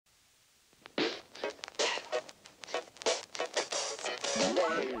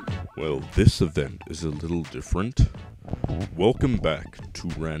Well, this event is a little different. Welcome back to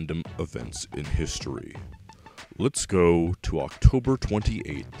Random Events in History. Let's go to October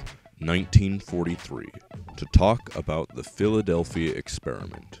 28th, 1943, to talk about the Philadelphia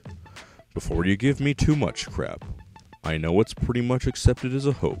experiment. Before you give me too much crap, I know it's pretty much accepted as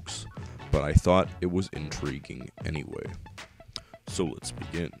a hoax, but I thought it was intriguing anyway. So let's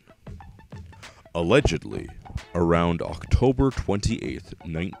begin. Allegedly, around October 28,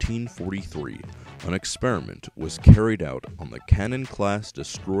 1943, an experiment was carried out on the Cannon-class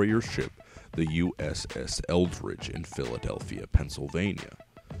destroyer ship, the USS Eldridge in Philadelphia, Pennsylvania.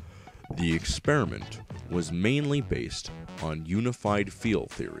 The experiment was mainly based on unified field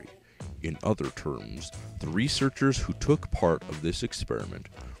theory. In other terms, the researchers who took part of this experiment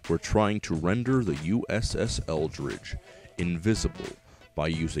were trying to render the USS Eldridge invisible by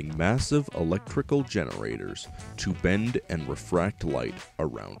using massive electrical generators to bend and refract light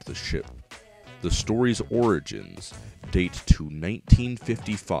around the ship. The story's origins date to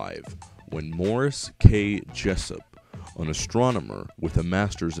 1955, when Morris K. Jessup, an astronomer with a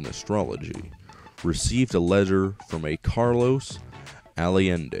master's in astrology, received a letter from a Carlos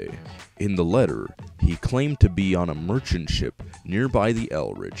Allende. In the letter, he claimed to be on a merchant ship nearby the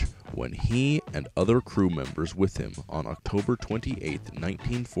Eldridge when he and other crew members with him on October 28,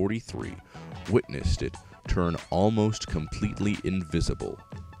 1943, witnessed it turn almost completely invisible.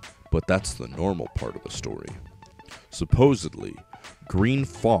 But that's the normal part of the story. Supposedly, green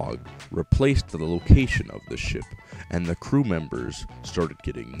fog replaced the location of the ship, and the crew members started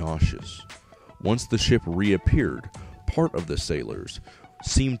getting nauseous. Once the ship reappeared, part of the sailors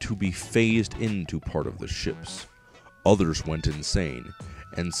seemed to be phased into part of the ships. Others went insane,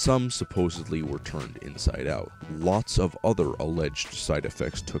 and some supposedly were turned inside out. Lots of other alleged side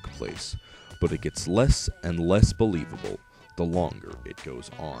effects took place, but it gets less and less believable the longer it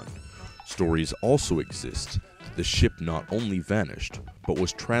goes on. Stories also exist that the ship not only vanished, but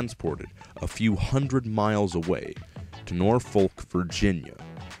was transported a few hundred miles away to Norfolk, Virginia,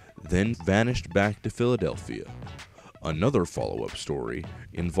 then vanished back to Philadelphia. Another follow-up story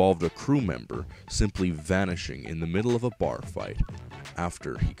involved a crew member simply vanishing in the middle of a bar fight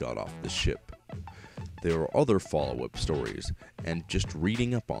after he got off the ship. There are other follow-up stories, and just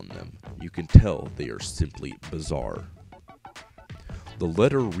reading up on them, you can tell they are simply bizarre. The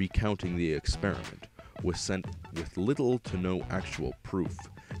letter recounting the experiment was sent with little to no actual proof,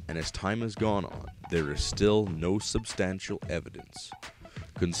 and as time has gone on, there is still no substantial evidence.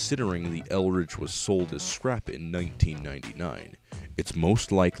 Considering the Eldridge was sold as scrap in 1999, it's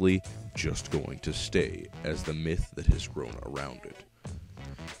most likely just going to stay as the myth that has grown around it.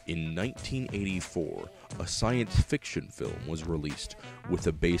 In 1984, a science fiction film was released with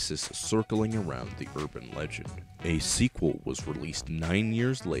a basis circling around the urban legend. A sequel was released 9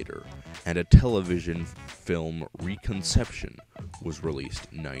 years later, and a television film reconception was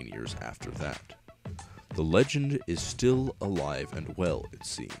released 9 years after that. The legend is still alive and well, it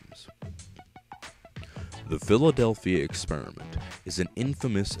seems. The Philadelphia experiment is an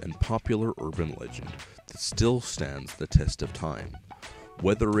infamous and popular urban legend that still stands the test of time.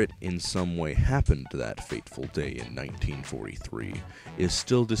 Whether it in some way happened that fateful day in 1943 is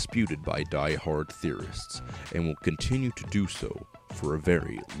still disputed by die-hard theorists and will continue to do so for a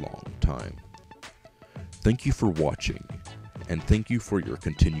very long time. Thank you for watching, and thank you for your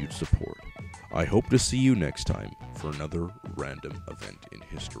continued support. I hope to see you next time for another random event in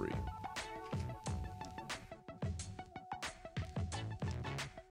history.